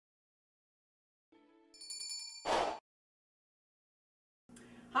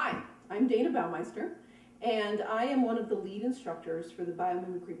I'm Dayna Baumeister, and I am one of the lead instructors for the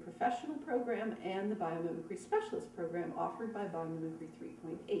Biomimicry Professional Program and the Biomimicry Specialist Program offered by Biomimicry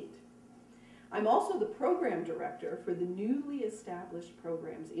 3.8. I'm also the program director for the newly established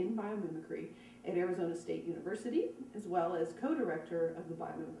programs in biomimicry at Arizona State University, as well as co-director of the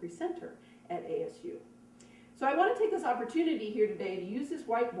Biomimicry Center at ASU. So I want to take this opportunity here today to use this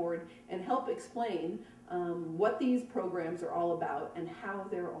whiteboard and help explain what these programs are all about and how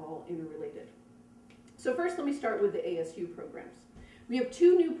they're all interrelated. So first, let me start with the ASU programs. We have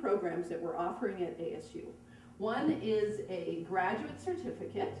two new programs that we're offering at ASU. One is a graduate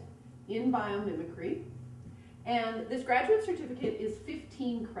certificate in biomimicry, and this graduate certificate is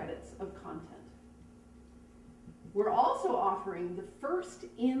 15 credits of content. We're also offering the first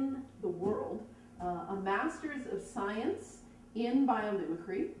in the world a Master's of Science in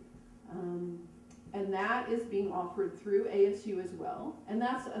Biomimicry, and that is being offered through ASU as well, and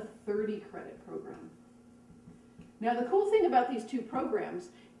that's a 30-credit program. Now, the cool thing about these two programs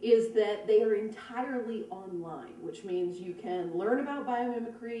is that they are entirely online, which means you can learn about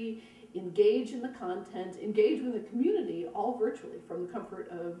biomimicry, engage in the content, engage with the community, all virtually from the comfort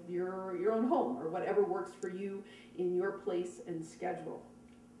of your own home or whatever works for you in your place and schedule.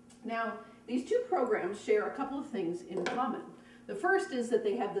 Now, these two programs share a couple of things in common. The first is that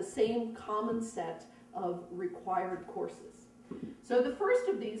they have the same common set of required courses. So the first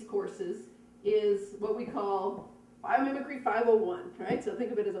of these courses is what we call Biomimicry 501, right? So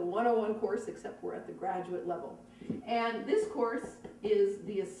think of it as a 101 course, except we're at the graduate level. And this course is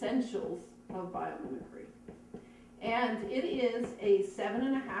the essentials of biomimicry. And it is a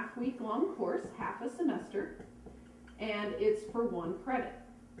 7.5-week long course, half a semester, and it's for 1 credit.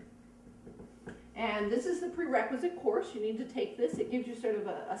 And this is the prerequisite course. You need to take this. It gives you sort of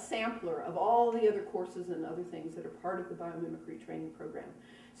a sampler of all the other courses and other things that are part of the biomimicry training program.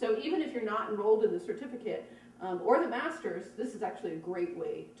 So even if you're not enrolled in the certificate or the master's, this is actually a great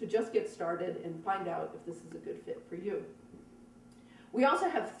way to just get started and find out if this is a good fit for you. We also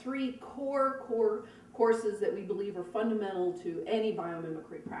have 3 core courses that we believe are fundamental to any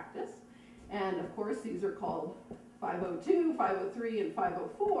biomimicry practice. And of course, these are called 502, 503, and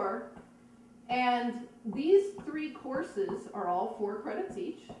 504. And these 3 courses are all 4 credits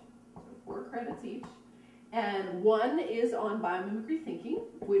each, so 4 credits each. And one is on biomimicry thinking,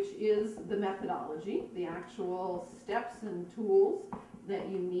 which is the methodology, the actual steps and tools that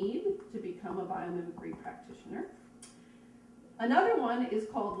you need to become a biomimicry practitioner. Another one is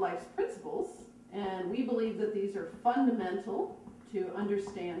called Life's Principles, and we believe that these are fundamental to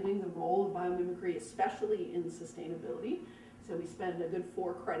understanding the role of biomimicry, especially in sustainability. So we spend a good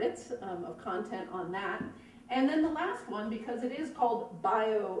 4 credits of content on that. And then the last one, because it is called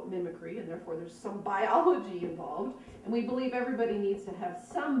biomimicry, and therefore there's some biology involved, and we believe everybody needs to have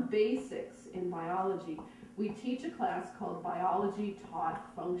some basics in biology, we teach a class called Biology Taught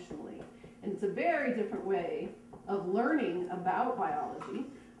Functionally. And it's a very different way of learning about biology,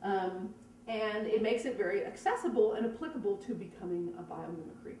 and it makes it very accessible and applicable to becoming a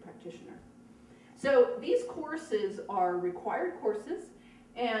biomimicry practitioner. So these courses are required courses,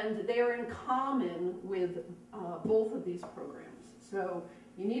 and they are in common with both of these programs. So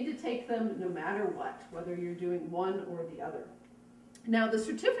you need to take them no matter what, whether you're doing one or the other. Now, the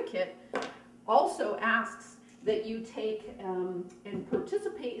certificate also asks that you take and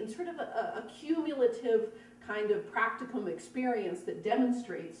participate in sort of a cumulative kind of practicum experience that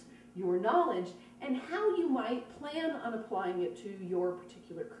demonstrates your knowledge and how you might plan on applying it to your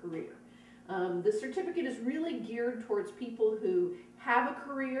particular career. The certificate is really geared towards people who have a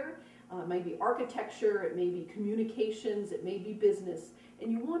career. It may be architecture, it may be communications, it may be business,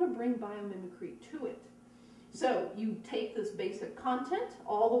 and you want to bring biomimicry to it. So you take this basic content,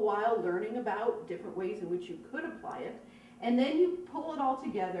 all the while learning about different ways in which you could apply it, and then you pull it all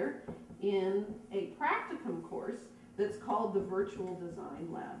together in a practicum course that's called the Virtual Design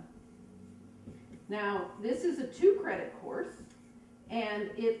Lab. Now, this is a 2-credit course,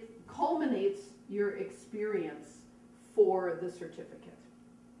 and it culminates your experience for the certificate.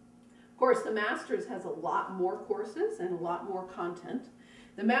 Of course, the master's has a lot more courses and a lot more content.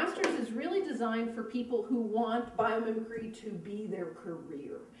 The master's is really designed for people who want biomimicry to be their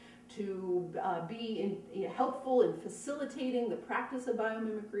career, to be helpful in facilitating the practice of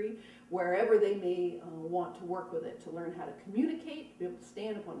biomimicry wherever they may want to work with it, to learn how to communicate, to be able to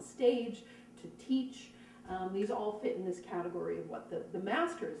stand up on stage, to teach. These all fit in this category of what the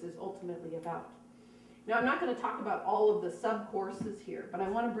master's is ultimately about. Now, I'm not going to talk about all of the sub-courses here, but I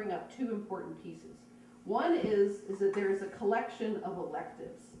want to bring up 2 important pieces. One is that there is a collection of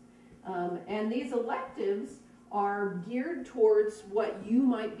electives. And these electives are geared towards what you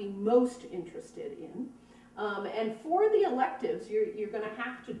might be most interested in. And for the electives, you're going to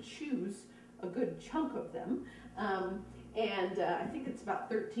have to choose a good chunk of them. I think it's about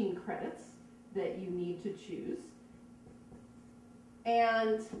 13 credits that you need to choose.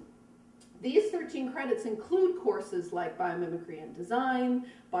 And these 13 credits include courses like biomimicry and design,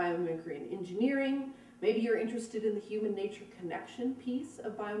 biomimicry and engineering. Maybe you're interested in the human-nature connection piece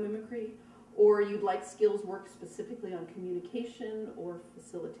of biomimicry, or you'd like skills work specifically on communication or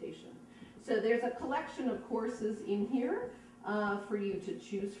facilitation. So there's a collection of courses in here for you to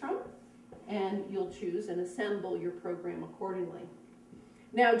choose from, and you'll choose and assemble your program accordingly.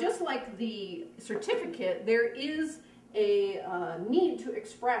 Now, just like the certificate, there is a need to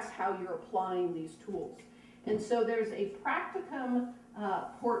express how you're applying these tools. And so there's a Practicum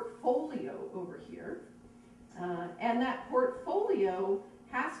Portfolio over here, and that portfolio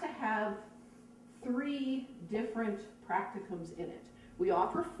has to have 3 different practicums in it. We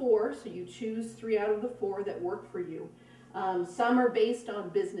offer 4, so you choose 3 out of the 4 that work for you. Some are based on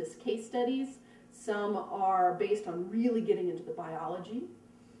business case studies. Some are based on really getting into the biology.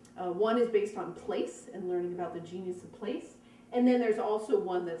 One is based on place and learning about the genius of place. And then there's also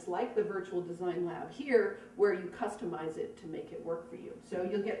one that's like the virtual design lab here, where you customize it to make it work for you. So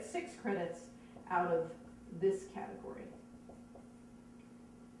you'll get 6 credits out of this category.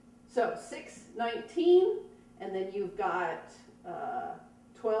 So 6, 19, and then you've got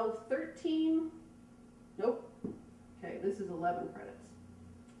 12, 13. Nope. Okay, this is 11 credits.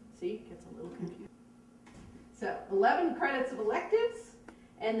 See, it gets a little confusing. So 11 credits of electives,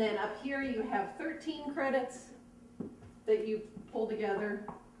 and then up here you have 13 credits that you pull together,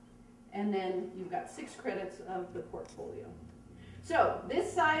 and then you've got 6 credits of the portfolio. So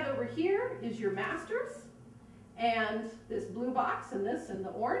this side over here is your master's, and this blue box and this and the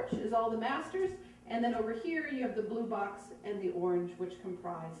orange is all the master's, and then over here you have the blue box and the orange, which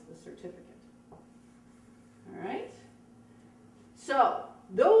comprise the certificate. All right? So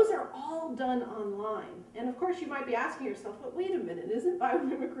those are all done online. And of course you might be asking yourself, but wait a minute, isn't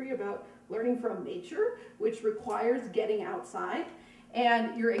biomimicry about learning from nature, which requires getting outside?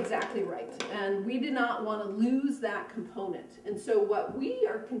 And you're exactly right. And we did not want to lose that component. And so what we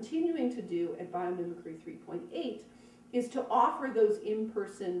are continuing to do at Biomimicry 3.8 is to offer those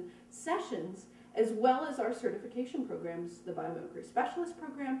in-person sessions, as well as our certification programs, the Biomimicry Specialist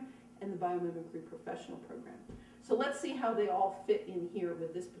Program and the Biomimicry Professional Program. So let's see how they all fit in here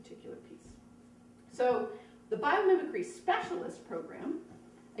with this particular piece. So the Biomimicry Specialist Program,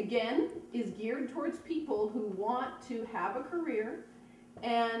 again, is geared towards people who want to have a career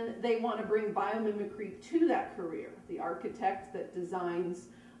and they want to bring biomimicry to that career. The architect that designs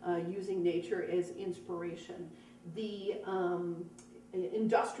using nature as inspiration. The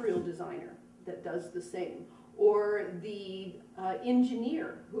industrial designer that does the same. Or the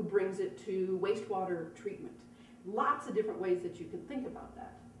engineer who brings it to wastewater treatment. Lots of different ways that you can think about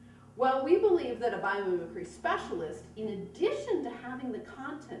that. Well, we believe that a biomimicry specialist, in addition to having the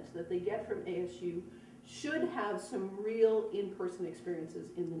content that they get from ASU, should have some real in-person experiences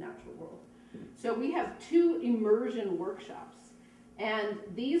in the natural world. So we have 2 immersion workshops, and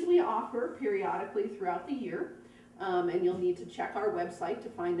these we offer periodically throughout the year, and you'll need to check our website to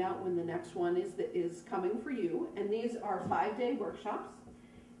find out when the next one is coming for you. And these are 5-day workshops,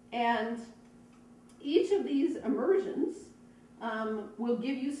 and each of these immersions will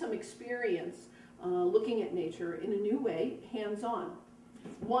give you some experience looking at nature in a new way, hands-on.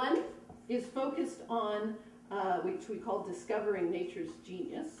 One is focused on, which we call discovering nature's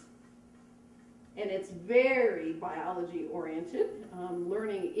genius. And it's very biology-oriented,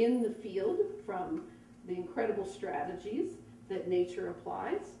 learning in the field from the incredible strategies that nature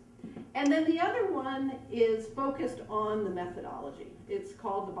applies. And then the other one is focused on the methodology. It's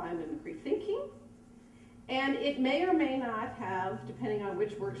called the biomimicry thinking. And it may or may not have, depending on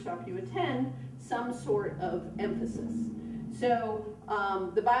which workshop you attend, some sort of emphasis. So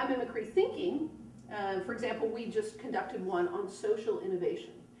the biomimicry thinking, for example, we just conducted one on social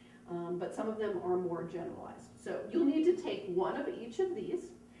innovation, but some of them are more generalized. So you'll need to take one of each of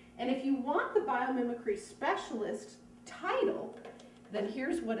these. And if you want the biomimicry specialist title, then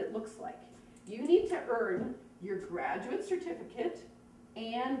here's what it looks like. You need to earn your graduate certificate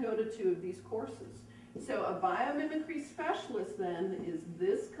and go to 2 of these courses. So a biomimicry specialist then is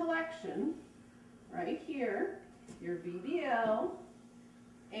this collection right here, your BBL,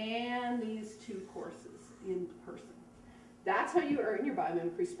 and these 2 courses in person. That's how you earn your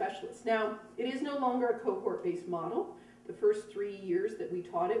biomimicry specialist. Now, it is no longer a cohort-based model. The first 3 years that we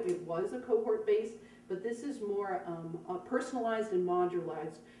taught it, it was a cohort-based, but this is more personalized and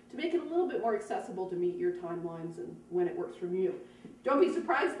modularized to make it a little bit more accessible to meet your timelines and when it works for you. Don't be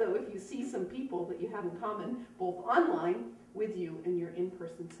surprised, though, if you see some people that you have in common, both online with you in your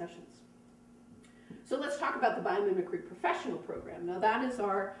in-person sessions. So let's talk about the Biomimicry Professional Program. Now that is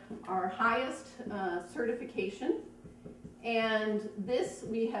our highest certification. And this,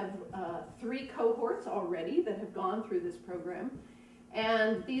 we have 3 cohorts already that have gone through this program.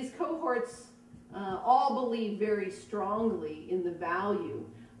 And these cohorts all believe very strongly in the value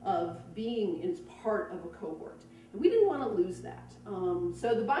of being as part of a cohort. And we didn't want to lose that.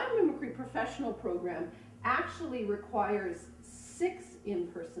 So the Biomimicry Professional Program actually requires 6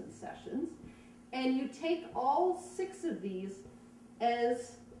 in-person sessions. And you take all 6 of these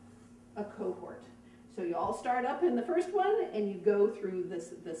as a cohort. So you all start up in the first one and you go through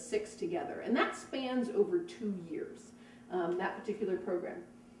the 6 together. And that spans over 2 years, that particular program.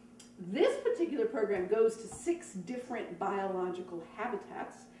 This particular program goes to 6 different biological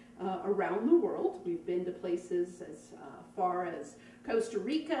habitats around the world. We've been to places as far as Costa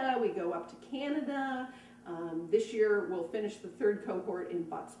Rica, we go up to Canada. This year we'll finish the 3rd cohort in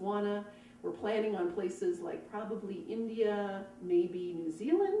Botswana. We're planning on places like probably India, maybe New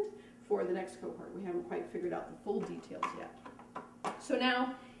Zealand for the next cohort. We haven't quite figured out the full details yet. So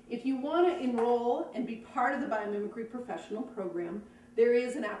now, if you want to enroll and be part of the Biomimicry Professional Program, there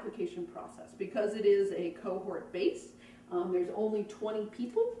is an application process because it is a cohort base. There's only 20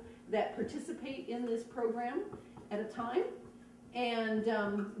 people that participate in this program at a time. And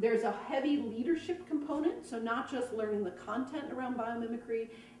there's a heavy leadership component, so not just learning the content around biomimicry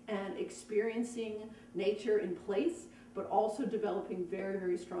and experiencing nature in place, but also developing very,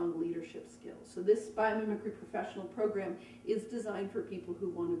 very strong leadership skills. So this Biomimicry Professional Program is designed for people who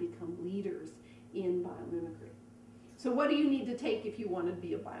want to become leaders in biomimicry. So what do you need to take if you want to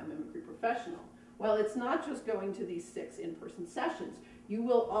be a biomimicry professional? Well, it's not just going to these 6 in-person sessions. You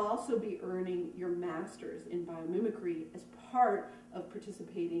will also be earning your master's in biomimicry as part of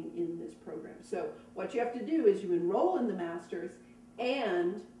participating in this program. So what you have to do is you enroll in the master's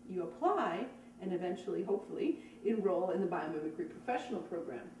and you apply and eventually, hopefully, enroll in the Biomimicry Professional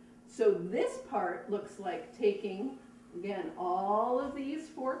Program. So this part looks like taking, again, all of these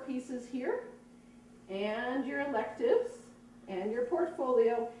 4 pieces here and your electives and your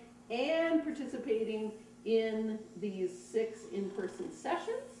portfolio and participating in these 6 in-person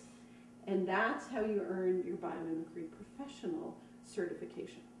sessions, and that's how you earn your Biomimicry Professional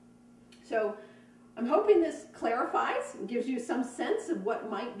certification. So I'm hoping this clarifies and gives you some sense of what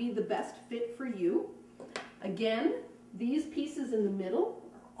might be the best fit for you. Again, these pieces in the middle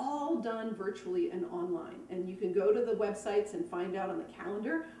are all done virtually and online, and you can go to the websites and find out on the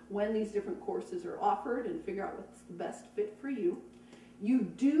calendar when these different courses are offered and figure out what's the best fit for you. You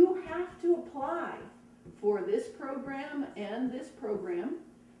do have to apply for this program and this program.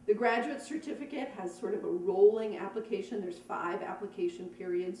 The graduate certificate has sort of a rolling application. There's 5 application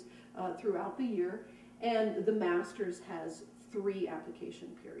periods throughout the year, and the master's has 3 application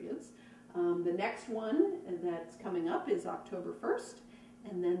periods. The next one that's coming up is October 1st,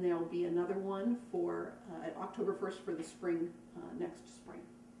 and then there'll be another one for October 1st for the spring, next spring.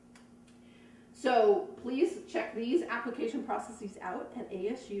 So please check these application processes out at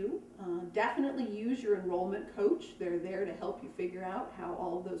ASU. Definitely use your enrollment coach. They're there to help you figure out how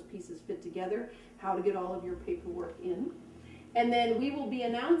all of those pieces fit together, how to get all of your paperwork in. And then we will be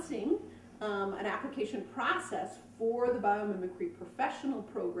announcing an application process for the Biomimicry Professional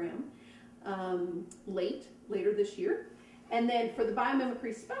Program later this year. And then for the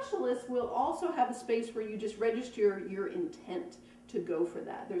Biomimicry Specialist, we'll also have a space where you just register your intent to go for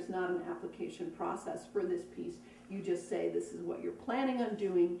that. There's not an application process for this piece. You just say this is what you're planning on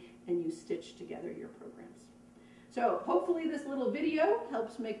doing, and you stitch together your programs. So hopefully this little video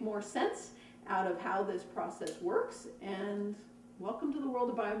helps make more sense out of how this process works, and welcome to the world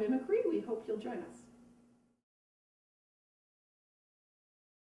of biomimicry. We hope you'll join us.